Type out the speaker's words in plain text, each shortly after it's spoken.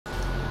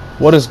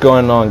What is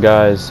going on,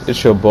 guys?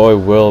 It's your boy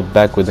Will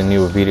back with a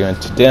new video,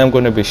 and today I'm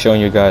going to be showing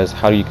you guys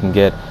how you can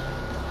get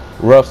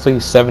roughly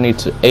 70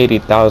 to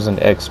 80,000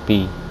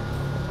 XP.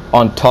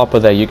 On top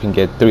of that, you can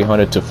get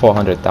 300 to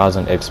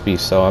 400,000 XP.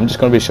 So I'm just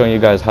going to be showing you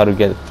guys how to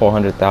get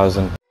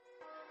 400,000.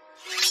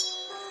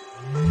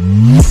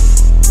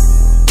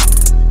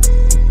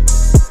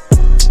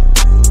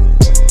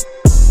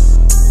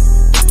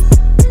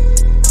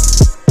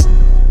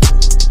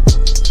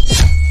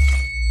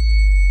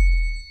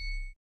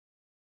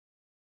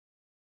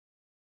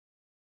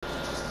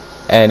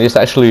 And it's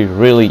actually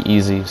really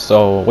easy.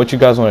 So what you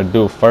guys want to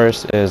do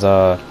first is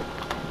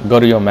go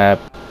to your map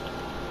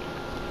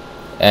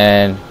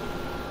and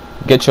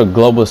get your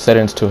global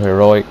settings to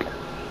heroic.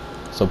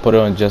 So put it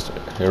on just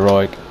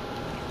heroic,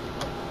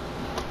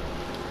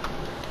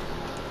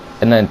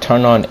 and then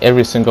turn on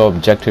every single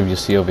objective you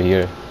see over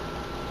here.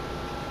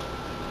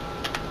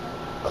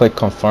 Click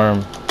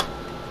confirm,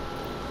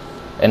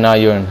 and now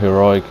you're in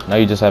heroic. Now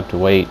you just have to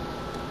wait.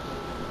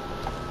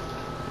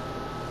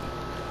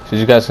 As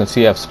you guys can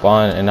see, I've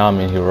spawned and now I'm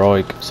in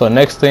heroic. So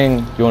next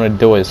thing you want to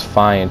do is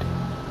find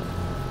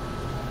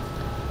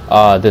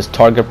this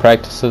target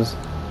practices.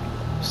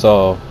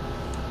 So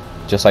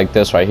just like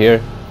this right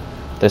here,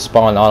 they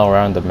spawn all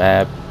around the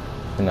map,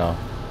 you know,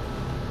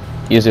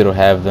 easy to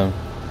have them.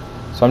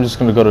 So I'm just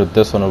going to go to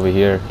this one over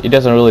here. It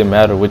doesn't really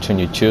matter which one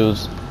you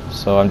choose,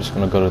 so I'm just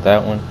going to go to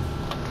that one.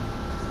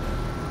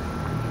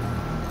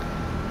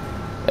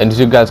 And as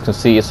you guys can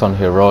see, it's on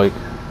heroic.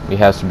 It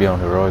has to be on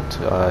heroic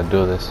to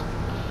do this.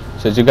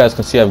 So as you guys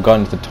can see, I've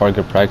gone into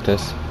target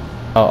practice.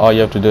 All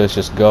you have to do is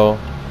just go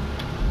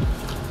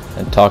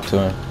and talk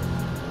to him,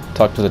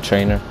 talk to the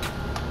trainer.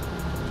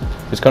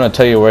 It's gonna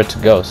tell you where to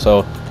go.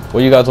 So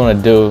what you guys want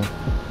to do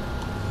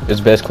is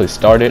basically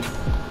start it.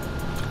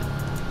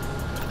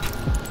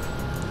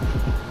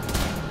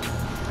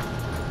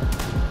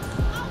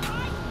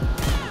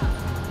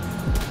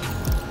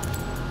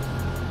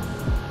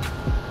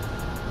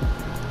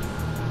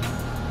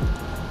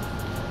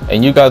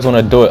 And you guys want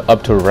to do it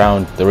up to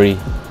round 3.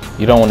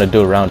 You don't want to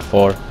do round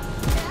 4.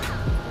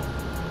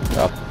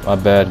 Oh, my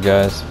bad,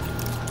 guys.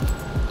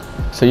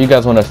 So you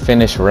guys want to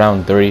finish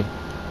round 3.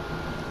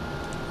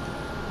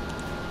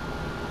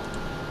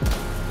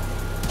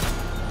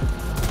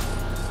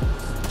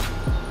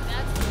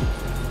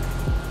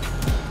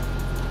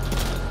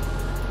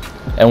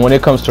 And when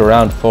it comes to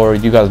round 4,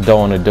 you guys don't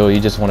want to do it. You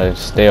just want to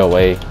stay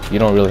away. You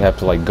don't really have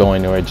to like go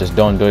anywhere. Just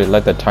don't do it.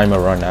 Let the timer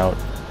run out.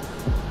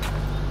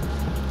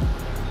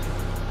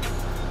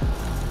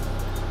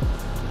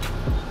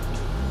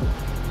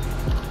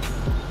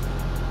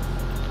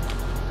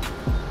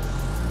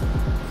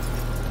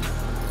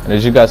 And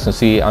as you guys can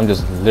see, I'm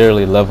just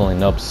literally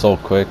leveling up so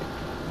quick.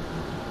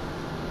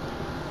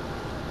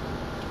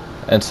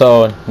 And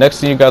so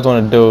next thing you guys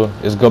want to do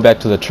is go back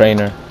to the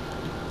trainer,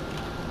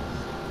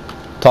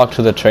 talk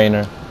to the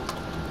trainer,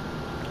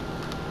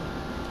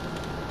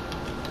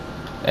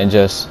 and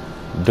just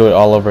do it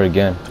all over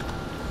again.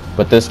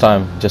 But this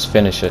time, just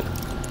finish it.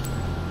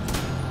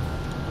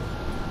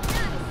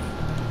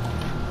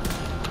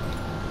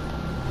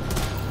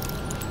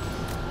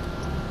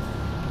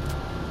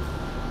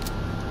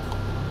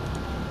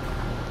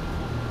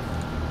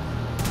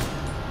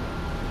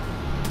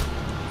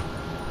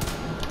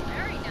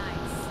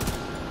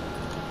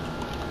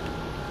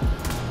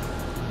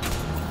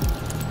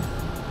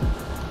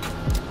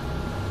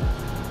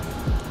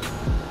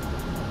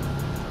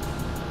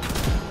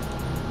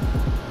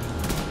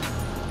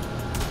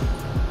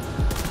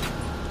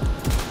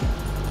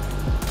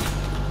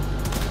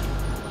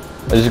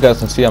 As you guys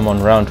can see, I'm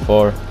on round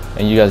 4,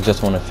 and you guys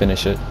just want to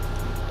finish it.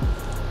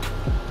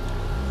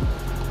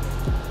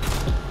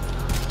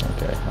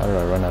 Okay, how did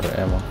I run out of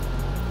ammo?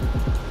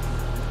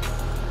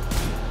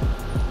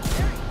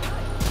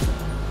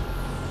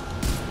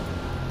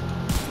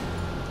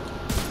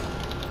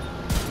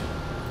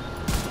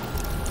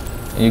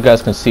 And you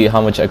guys can see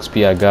how much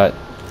XP I got.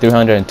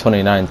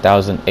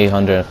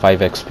 329,805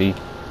 XP.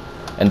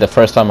 And the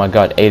first time I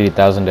got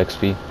 80,000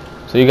 XP.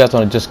 So you guys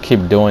want to just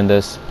keep doing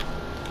this.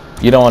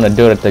 You don't want to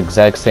do it at the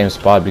exact same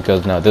spot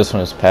because now this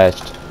one is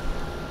patched.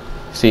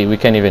 See, we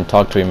can't even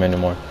talk to him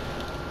anymore.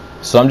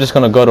 So I'm just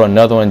going to go to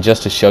another one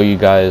just to show you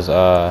guys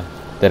that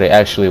it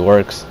actually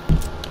works.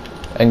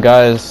 And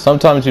guys,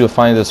 sometimes you'll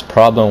find this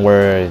problem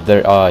where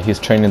he's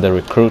training the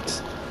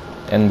recruits,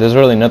 and there's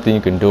really nothing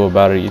you can do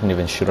about it. You can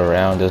even shoot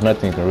around. There's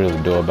nothing you can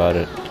really do about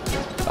it,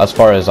 as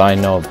far as I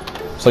know.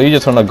 So you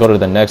just want to go to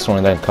the next one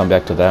and then come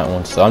back to that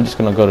one. So I'm just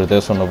going to go to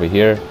this one over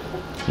here,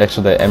 next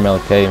to the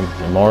MLK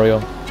Memorial.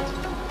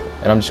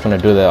 And I'm just going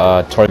to do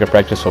the target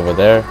practice over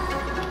there.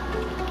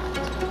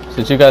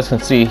 So as you guys can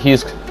see,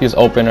 he's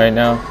open right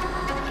now.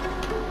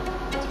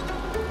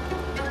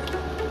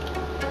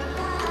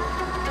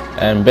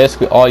 And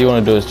basically all you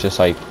want to do is just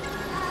like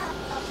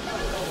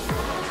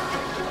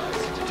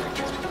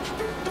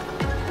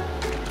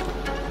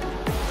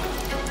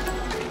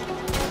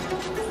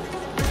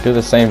do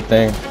the same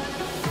thing.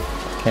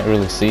 Can't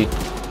really see.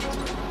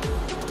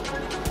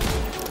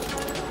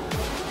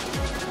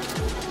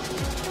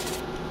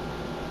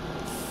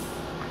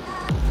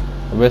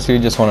 Basically,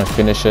 you just want to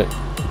finish it.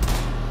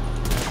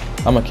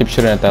 I'm gonna keep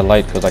shooting at that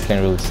light because I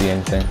can't really see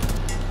anything.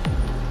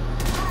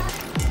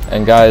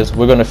 And guys,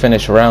 we're gonna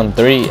finish round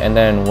 3, and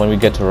then when we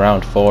get to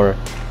round 4,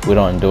 we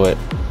don't do it.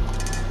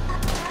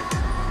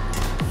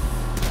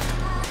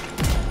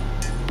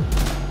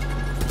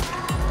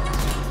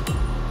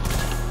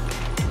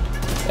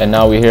 And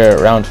now we're here at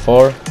round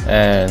 4,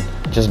 and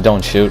just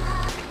don't shoot.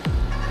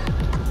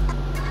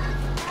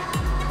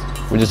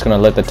 We're just gonna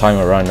let the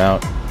timer run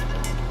out.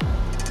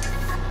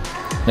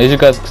 As you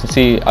guys can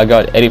see, I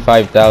got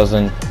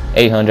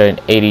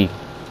 85,880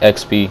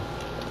 XP,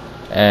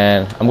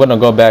 and I'm gonna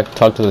go back,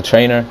 talk to the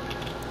trainer,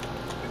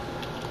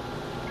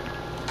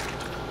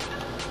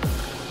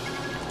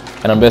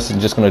 and I'm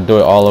basically just gonna do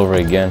it all over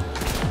again.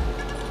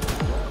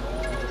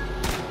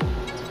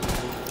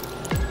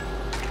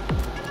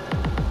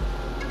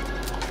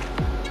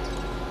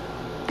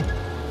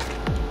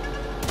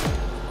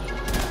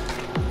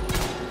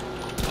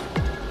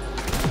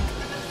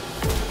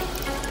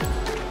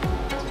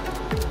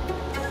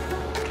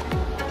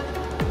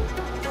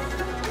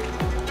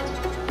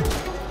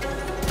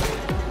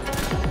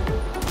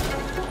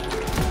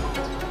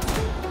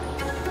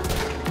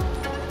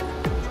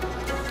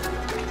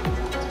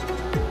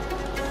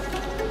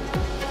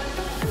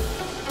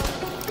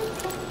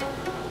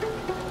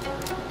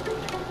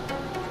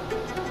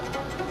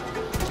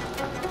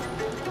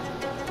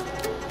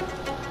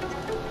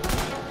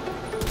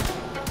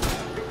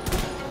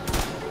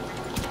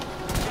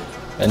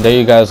 And there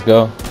you guys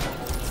go.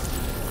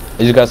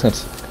 As you guys can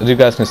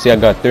see, I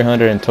got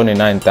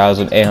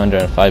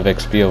 329,805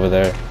 XP over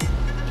there.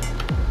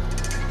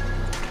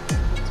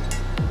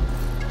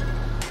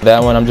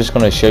 That one, I'm just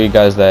going to show you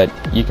guys that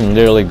you can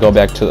literally go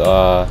back to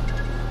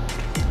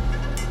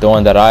the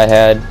one that I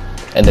had,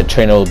 and the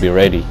trainer will be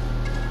ready.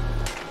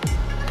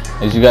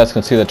 As you guys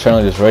can see, the trainer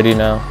is ready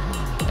now,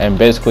 and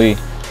basically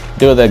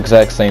do the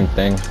exact same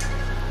thing.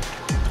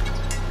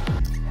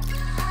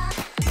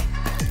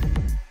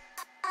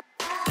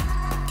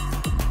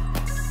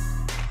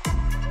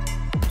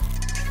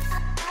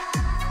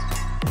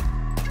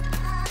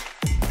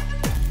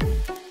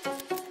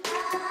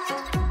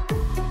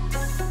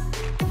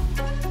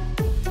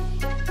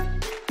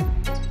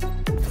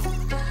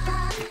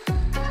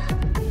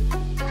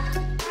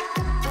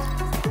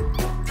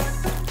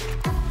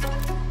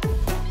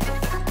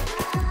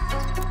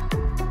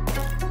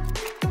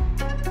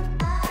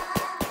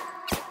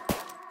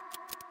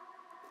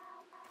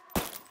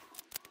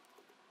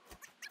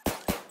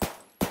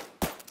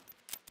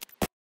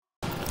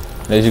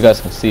 As you guys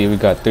can see, we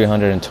got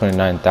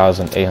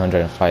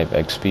 329,805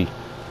 XP.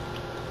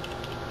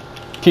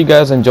 If you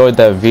guys enjoyed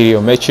that video,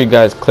 make sure you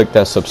guys click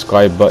that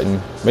subscribe button.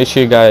 Make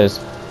sure you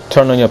guys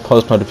turn on your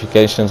post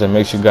notifications, and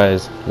make sure you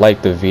guys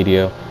like the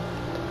video.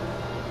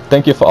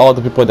 Thank you for all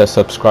the people that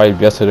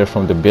subscribed yesterday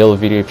from the build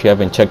video. If you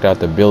haven't checked out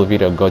the build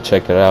video, go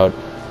check it out.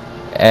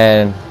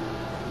 And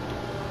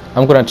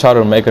I'm gonna try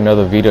to make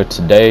another video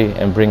today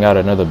and bring out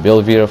another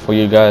build video for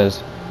you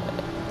guys.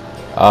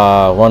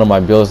 One of my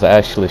builds that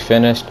actually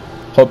finished.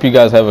 Hope you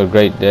guys have a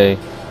great day.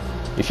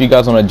 If you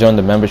guys want to join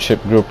the membership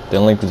group, the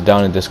link is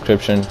down in the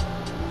description.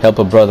 Help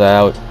a brother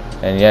out.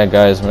 And yeah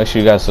guys, make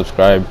sure you guys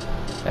subscribe,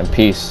 and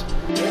peace.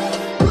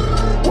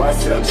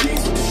 White up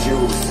jeans with the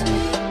shoes,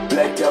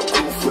 blacked out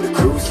coupe for the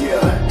cruise,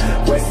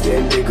 yeah. West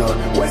End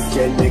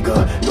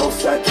nigga, no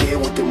side kid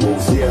with the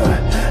moves, yeah.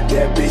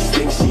 That bitch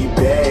thinks she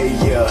bad,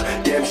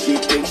 yeah. Damn, she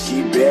thinks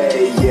she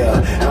bad,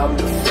 yeah. I'm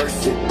the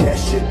first to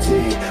dash your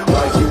team.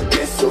 Why you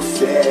get so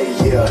sad,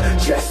 yeah?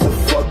 Trash the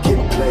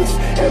fucking place,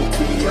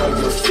 empty on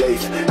your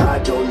safe. I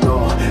don't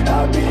know,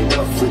 I've been